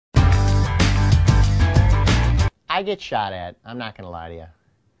I get shot at. I'm not gonna lie to you.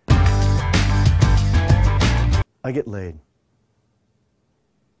 I get laid.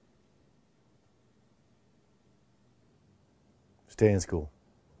 Stay in school.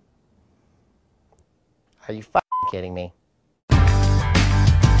 Are you f***ing kidding me?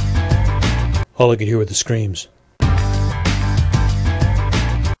 All I could hear were the screams.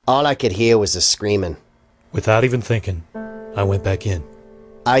 All I could hear was the screaming. Without even thinking, I went back in.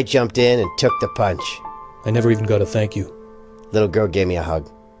 I jumped in and took the punch. I never even got a thank you. Little girl gave me a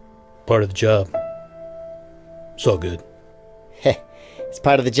hug. Part of the job. It's all good. Heh, it's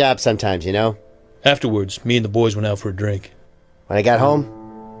part of the job sometimes, you know? Afterwards, me and the boys went out for a drink. When I got home,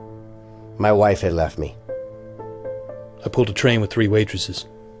 my wife had left me. I pulled a train with 3 waitresses.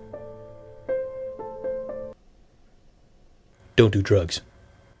 Don't do drugs.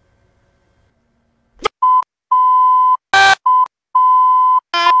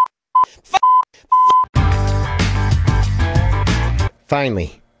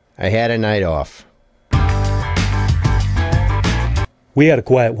 Finally, I had a night off. We had a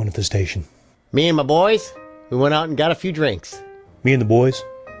quiet one at the station. Me and my boys, we went out and got a few drinks. Me and the boys,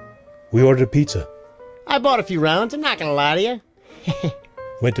 we ordered a pizza. I bought a few rounds, I'm not gonna lie to you.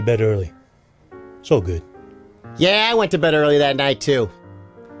 Went to bed early. It's all good. Yeah, I went to bed early that night too.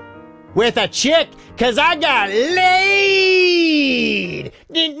 With a chick, 'cause I got laid!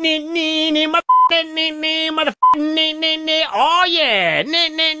 Oh yeah!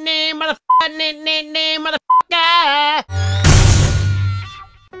 Motherfucker!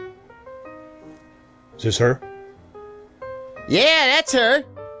 Is this her? Yeah, that's her.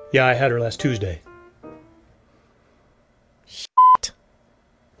 Yeah, I had her last Tuesday. Shit.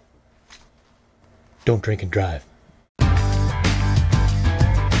 Don't drink and drive.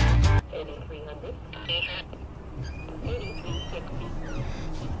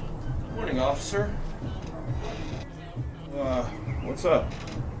 Morning, officer. What's up?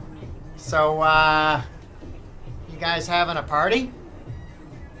 So, you guys having a party?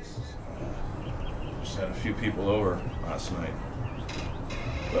 Just had a few people over last night.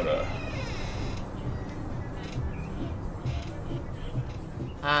 But,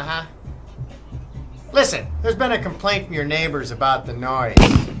 Uh-huh. Listen, there's been a complaint from your neighbors about the noise.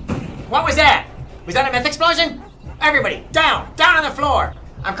 What was that? Was that a meth explosion? Everybody, down! Down on the floor!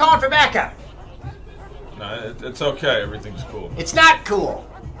 I'm calling for backup! no, it's okay. Everything's cool. It's not cool!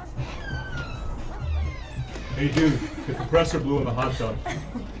 Hey dude, the compressor blew in the hot tub.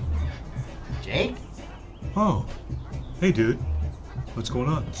 Jake? Oh. Hey dude. What's going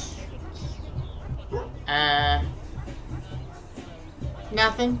on?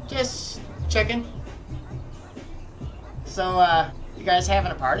 Nothing. Just checking. So, you guys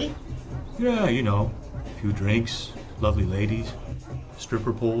having a party? Yeah, you know. A few drinks, lovely ladies,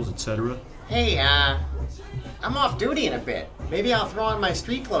 stripper poles, etc. Hey, I'm off duty in a bit. Maybe I'll throw on my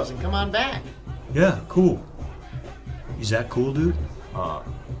street clothes and come on back. Yeah, cool. Is that cool, dude? I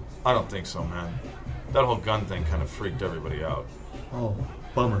don't think so, man. That whole gun thing kind of freaked everybody out. Oh,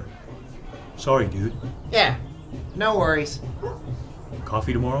 bummer. Sorry, dude. Yeah, no worries.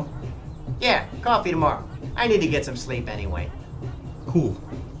 Coffee tomorrow? Yeah, coffee tomorrow. I need to get some sleep anyway. Cool.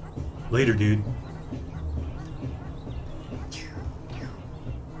 Later, dude.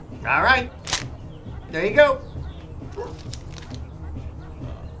 All right. There you go.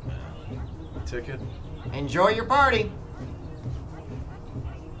 Ticket? Enjoy your party.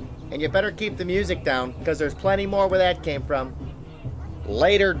 And you better keep the music down, because there's plenty more where that came from.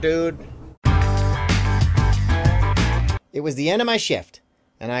 Later, dude. It was the end of my shift,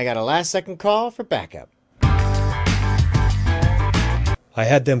 and I got a last-second call for backup. I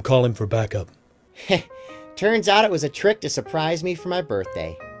had them call him for backup. Turns out it was a trick to surprise me for my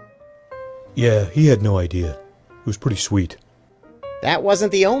birthday. Yeah, he had no idea. It was pretty sweet. That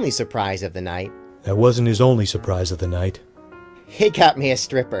wasn't the only surprise of the night. That wasn't his only surprise of the night. He got me a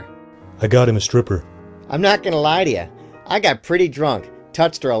stripper. I got him a stripper. I'm not gonna lie to you. I got pretty drunk,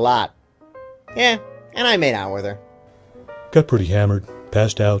 touched her a lot. Yeah, and I made out with her. Got pretty hammered,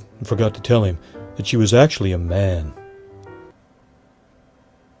 passed out, and forgot to tell him that she was actually a man.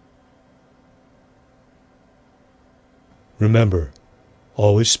 Remember,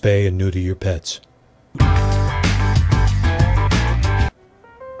 always spay and neuter your pets.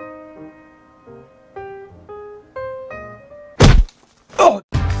 Oh!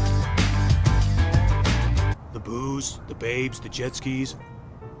 The booze, the babes, the jet skis.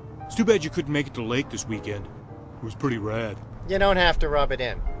 It's too bad you couldn't make it to the lake this weekend. It was pretty rad. You don't have to rub it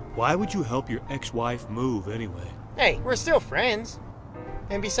in. Why would you help your ex-wife move anyway? Hey, we're still friends.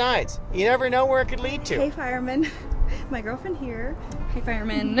 And besides, you never know where it could lead to. Hey, Fireman. My girlfriend here. Hi,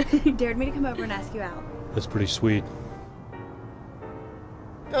 Fireman. Dared me to come over and ask you out. That's pretty sweet.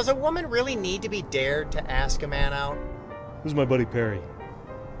 Does a woman really need to be dared to ask a man out? This is my buddy Perry.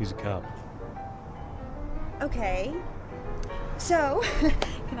 He's a cop. Okay. So,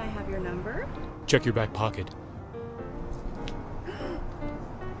 can I have your number? Check your back pocket.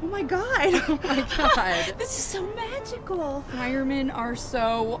 Oh my god! Oh my god. This is so magical! Firemen are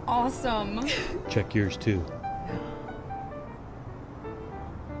so awesome. Check yours too.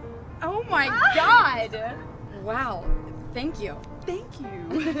 Oh my god! Wow. Thank you. Thank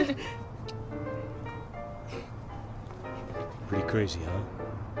you. Pretty crazy,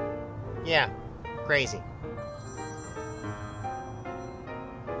 huh? Yeah, crazy.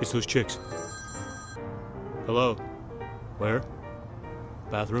 It's those chicks. Hello? Where?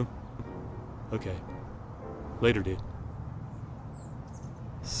 Bathroom? Okay. Later, dude.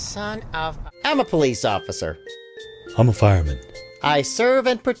 Son of... I'm a police officer. I'm a fireman. I serve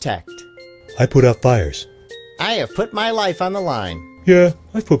and protect. I put out fires. I have put my life on the line. Yeah,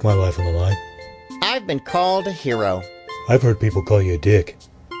 I've put my life on the line. I've been called a hero. I've heard people call you a dick.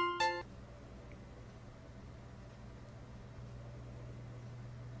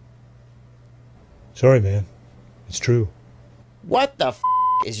 Sorry, man. It's true. What the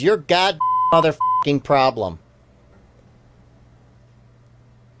is your motherfucking problem?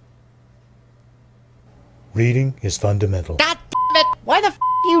 Reading is fundamental. God damn it! Why the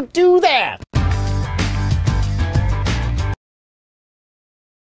you do that?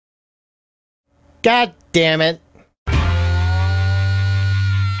 God damn it.